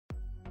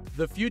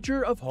The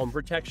future of home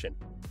protection.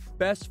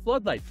 Best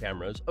floodlight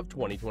cameras of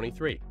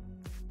 2023.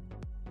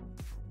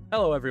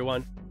 Hello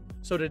everyone.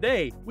 So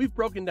today, we've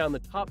broken down the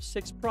top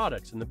 6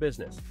 products in the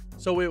business,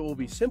 so it will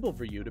be simple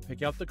for you to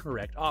pick out the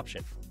correct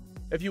option.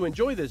 If you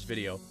enjoy this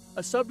video,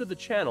 a sub to the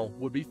channel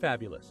would be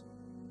fabulous.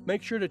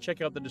 Make sure to check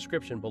out the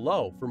description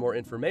below for more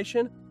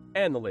information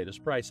and the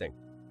latest pricing.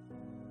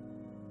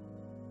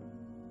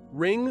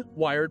 Ring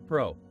Wired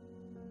Pro.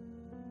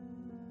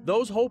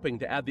 Those hoping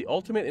to add the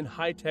ultimate in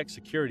high-tech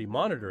security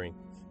monitoring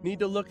need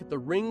to look at the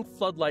Ring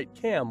Floodlight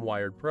Cam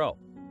Wired Pro.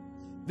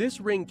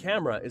 This Ring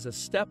camera is a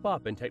step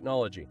up in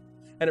technology,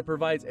 and it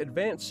provides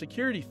advanced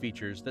security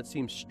features that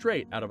seem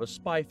straight out of a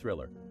spy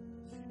thriller.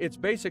 Its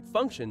basic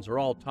functions are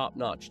all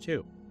top-notch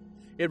too.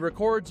 It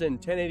records in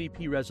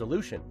 1080p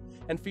resolution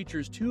and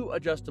features 2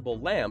 adjustable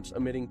lamps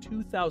emitting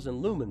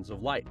 2,000 lumens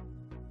of light.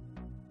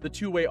 The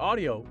two-way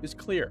audio is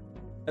clear,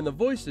 and the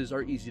voices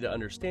are easy to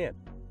understand.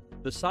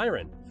 The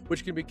siren,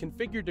 which can be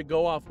configured to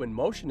go off when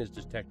motion is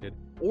detected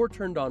or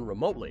turned on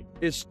remotely,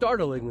 is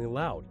startlingly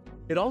loud.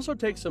 It also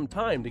takes some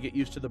time to get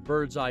used to the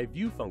bird's eye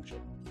view function,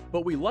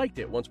 but we liked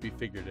it once we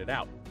figured it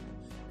out.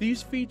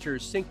 These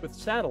features sync with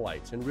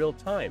satellites in real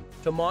time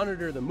to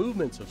monitor the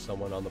movements of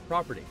someone on the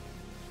property.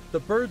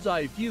 The bird's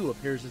eye view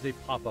appears as a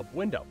pop-up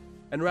window,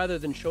 and rather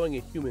than showing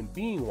a human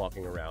being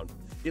walking around,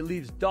 it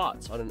leaves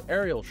dots on an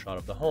aerial shot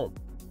of the home.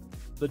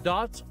 The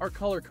dots are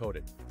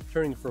color-coded,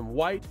 turning from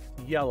white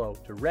to yellow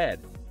to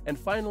red, and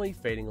finally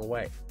fading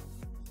away.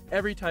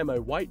 Every time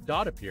a white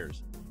dot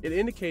appears, it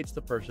indicates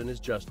the person has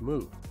just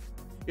moved.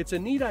 It's a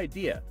neat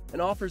idea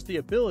and offers the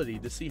ability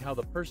to see how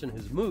the person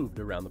has moved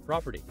around the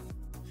property.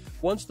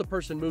 Once the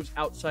person moves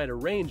outside a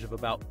range of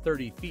about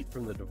 30 feet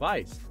from the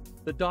device,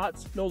 the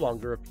dots no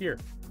longer appear.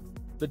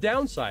 The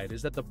downside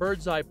is that the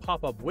bird's eye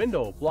pop-up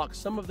window blocks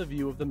some of the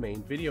view of the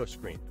main video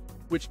screen,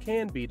 which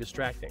can be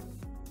distracting.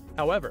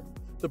 However,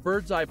 the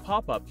bird's eye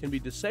pop-up can be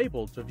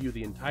disabled to view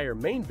the entire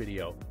main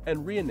video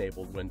and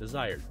re-enabled when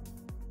desired.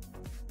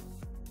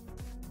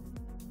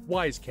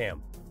 Wyze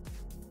Cam.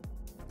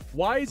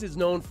 Wyze is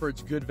known for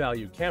its good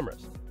value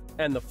cameras,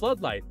 and the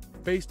Floodlight,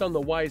 based on the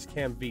Wyze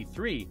Cam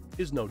V3,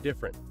 is no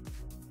different.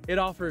 It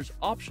offers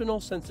optional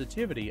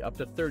sensitivity up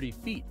to 30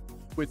 feet,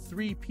 with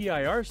 3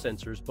 PIR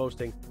sensors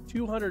boasting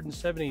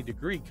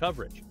 270-degree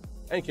coverage,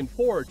 and can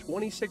pour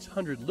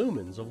 2,600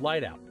 lumens of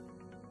light out.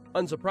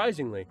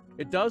 Unsurprisingly,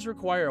 it does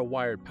require a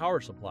wired power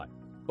supply,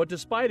 but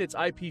despite its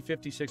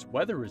IP56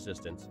 weather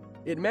resistance,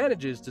 it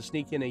manages to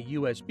sneak in a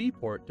USB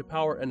port to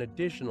power an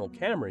additional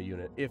camera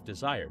unit if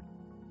desired.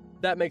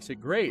 That makes it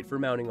great for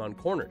mounting on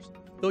corners,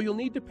 though you'll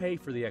need to pay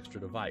for the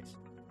extra device.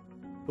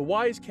 The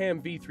Wyze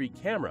Cam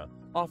V3 camera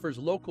offers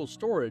local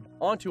storage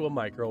onto a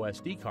micro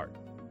SD card,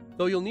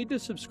 though you'll need to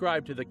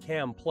subscribe to the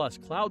Cam Plus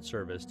cloud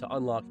service to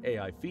unlock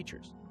AI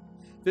features.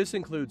 This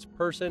includes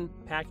person,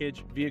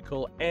 package,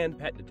 vehicle, and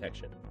pet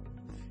detection.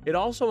 It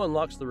also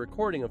unlocks the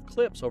recording of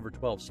clips over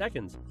 12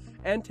 seconds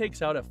and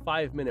takes out a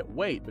 5-minute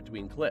wait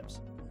between clips,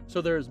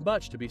 so there is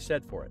much to be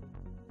said for it.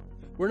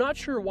 We're not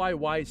sure why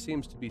Wyze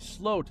seems to be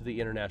slow to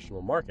the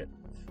international market.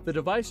 The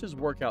devices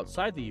work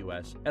outside the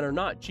US and are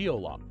not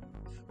geo-locked,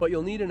 but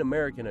you'll need an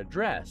American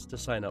address to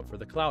sign up for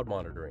the cloud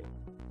monitoring.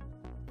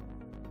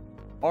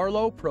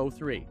 Arlo Pro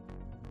 3.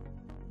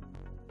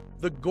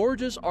 The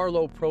gorgeous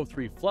Arlo Pro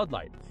 3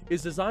 floodlight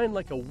is designed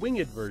like a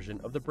winged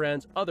version of the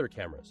brand's other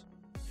cameras.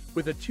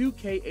 With a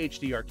 2K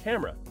HDR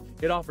camera,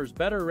 it offers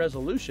better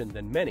resolution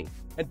than many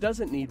and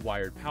doesn't need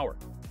wired power.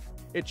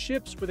 It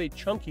ships with a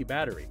chunky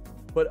battery,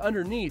 but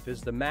underneath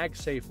is the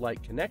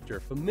MagSafe-like connector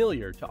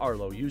familiar to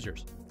Arlo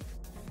users.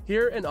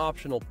 Here, an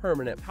optional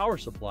permanent power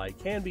supply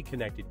can be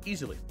connected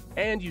easily,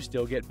 and you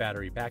still get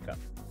battery backup.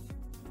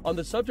 On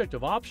the subject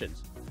of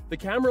options, the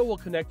camera will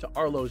connect to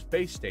Arlo's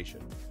base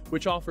station,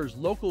 which offers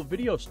local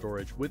video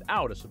storage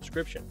without a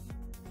subscription.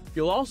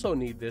 You'll also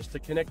need this to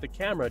connect the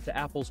camera to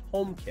Apple's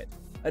HomeKit,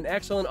 an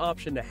excellent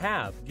option to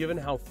have given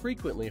how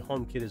frequently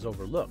HomeKit is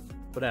overlooked,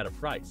 but at a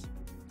price.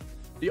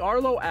 The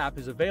Arlo app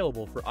is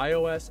available for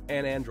iOS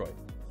and Android.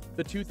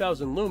 The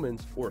 2,000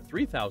 lumens, or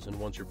 3,000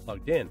 once you're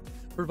plugged in,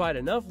 provide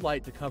enough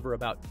light to cover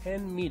about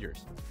 10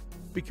 meters.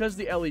 Because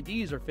the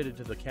LEDs are fitted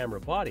to the camera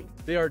body,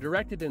 they are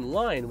directed in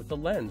line with the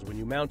lens when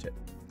you mount it.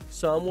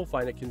 Some will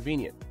find it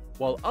convenient,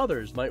 while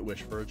others might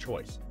wish for a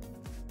choice.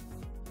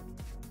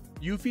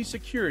 Eufy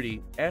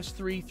Security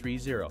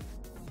S330.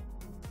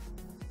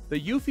 The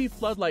Eufy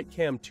Floodlight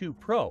Cam 2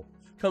 Pro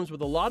comes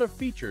with a lot of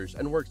features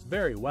and works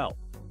very well.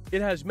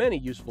 It has many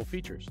useful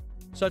features,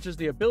 such as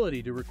the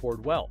ability to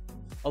record well,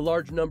 a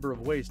large number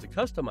of ways to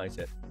customize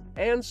it,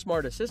 and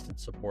smart assistant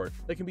support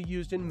that can be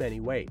used in many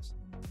ways.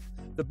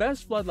 The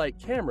best floodlight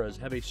cameras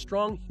have a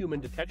strong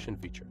human detection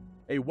feature,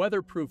 a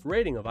weatherproof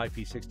rating of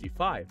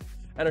IP65,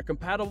 and are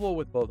compatible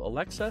with both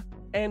Alexa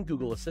and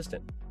Google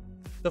Assistant.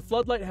 The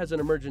Floodlight has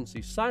an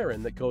emergency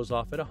siren that goes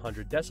off at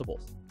 100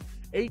 decibels,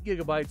 8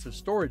 GB of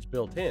storage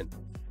built in,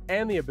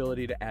 and the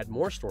ability to add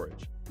more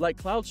storage, like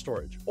cloud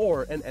storage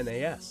or an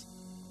NAS.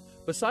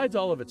 Besides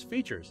all of its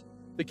features,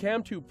 the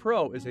Cam 2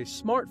 Pro is a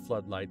smart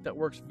floodlight that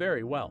works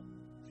very well.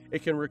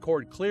 It can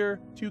record clear,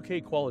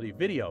 2K quality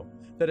video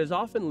that is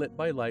often lit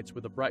by lights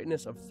with a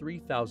brightness of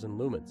 3000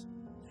 lumens.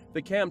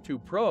 The Cam 2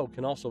 Pro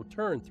can also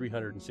turn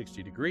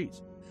 360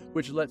 degrees,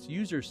 which lets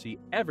users see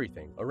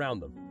everything around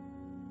them.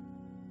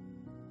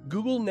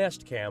 Google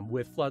Nest Cam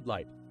with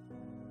Floodlight.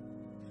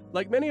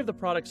 Like many of the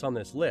products on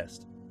this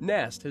list,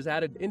 Nest has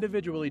added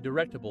individually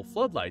directable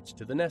floodlights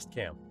to the Nest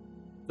Cam.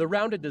 The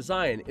rounded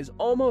design is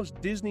almost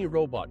Disney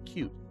robot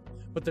cute,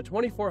 but the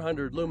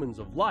 2400 lumens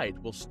of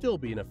light will still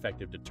be an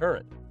effective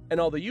deterrent, and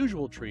all the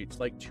usual treats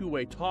like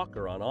two-way talk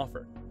are on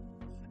offer.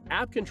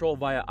 App control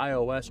via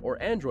iOS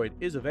or Android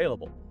is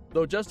available,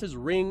 though just as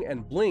Ring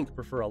and Blink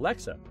prefer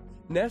Alexa,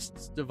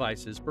 Nest's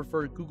devices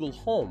prefer Google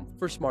Home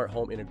for smart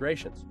home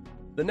integrations.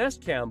 The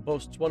Nest Cam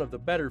boasts one of the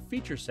better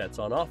feature sets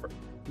on offer,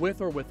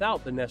 with or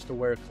without the Nest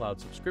Aware Cloud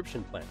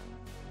subscription plan.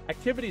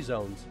 Activity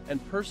zones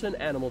and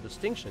person-animal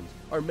distinctions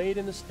are made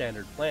in the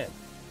standard plan,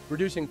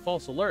 reducing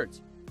false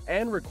alerts,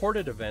 and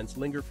recorded events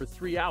linger for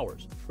 3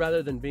 hours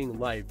rather than being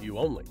live view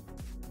only.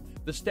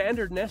 The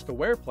standard Nest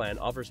Aware plan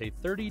offers a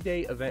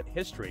 30-day event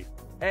history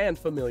and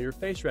familiar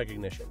face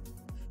recognition,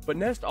 but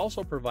Nest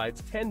also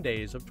provides 10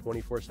 days of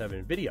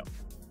 24/7 video,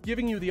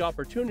 giving you the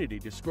opportunity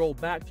to scroll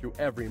back through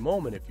every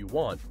moment if you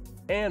want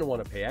and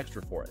want to pay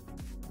extra for it.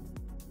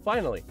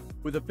 Finally,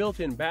 with a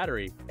built-in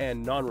battery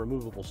and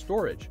non-removable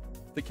storage,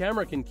 the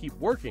camera can keep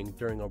working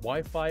during a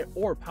Wi-Fi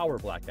or power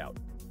blackout.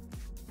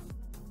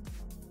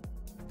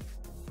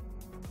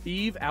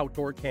 Eve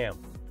Outdoor Cam.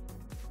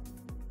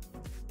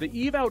 The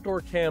Eve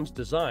Outdoor Cam's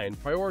design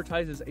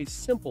prioritizes a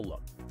simple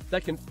look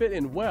that can fit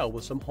in well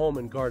with some home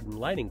and garden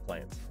lighting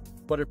plans,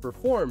 but it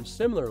performs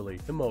similarly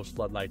to most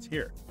floodlights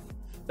here.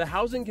 The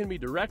housing can be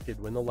directed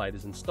when the light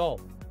is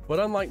installed, but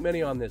unlike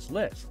many on this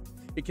list,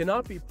 it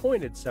cannot be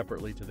pointed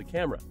separately to the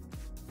camera.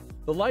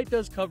 The light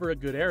does cover a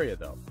good area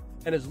though,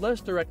 and is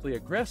less directly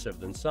aggressive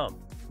than some,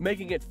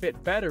 making it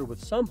fit better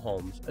with some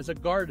homes as a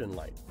garden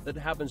light that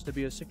happens to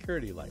be a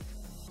security light.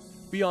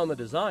 Beyond the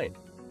design,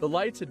 the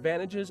light's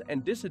advantages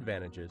and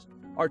disadvantages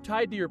are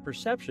tied to your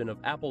perception of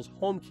Apple's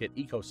HomeKit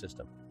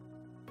ecosystem.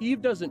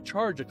 Eve doesn't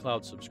charge a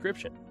cloud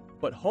subscription,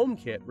 but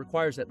HomeKit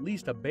requires at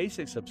least a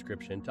basic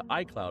subscription to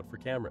iCloud for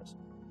cameras.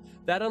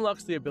 That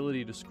unlocks the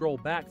ability to scroll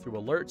back through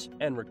alerts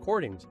and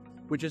recordings,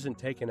 which isn't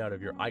taken out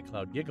of your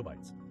iCloud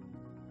gigabytes.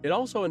 It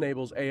also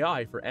enables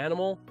AI for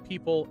animal,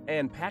 people,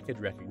 and package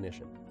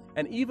recognition,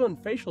 and even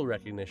facial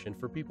recognition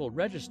for people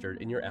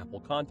registered in your Apple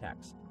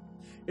contacts.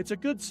 It's a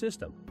good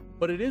system,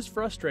 but it is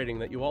frustrating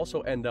that you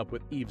also end up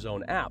with Eve's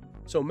own app,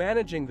 so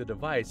managing the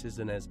device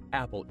isn't as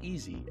Apple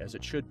easy as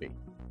it should be.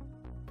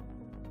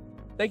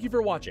 Thank you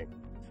for watching.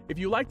 If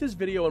you like this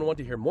video and want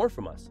to hear more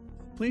from us,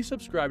 please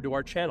subscribe to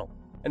our channel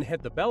and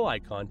hit the bell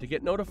icon to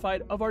get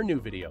notified of our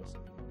new videos.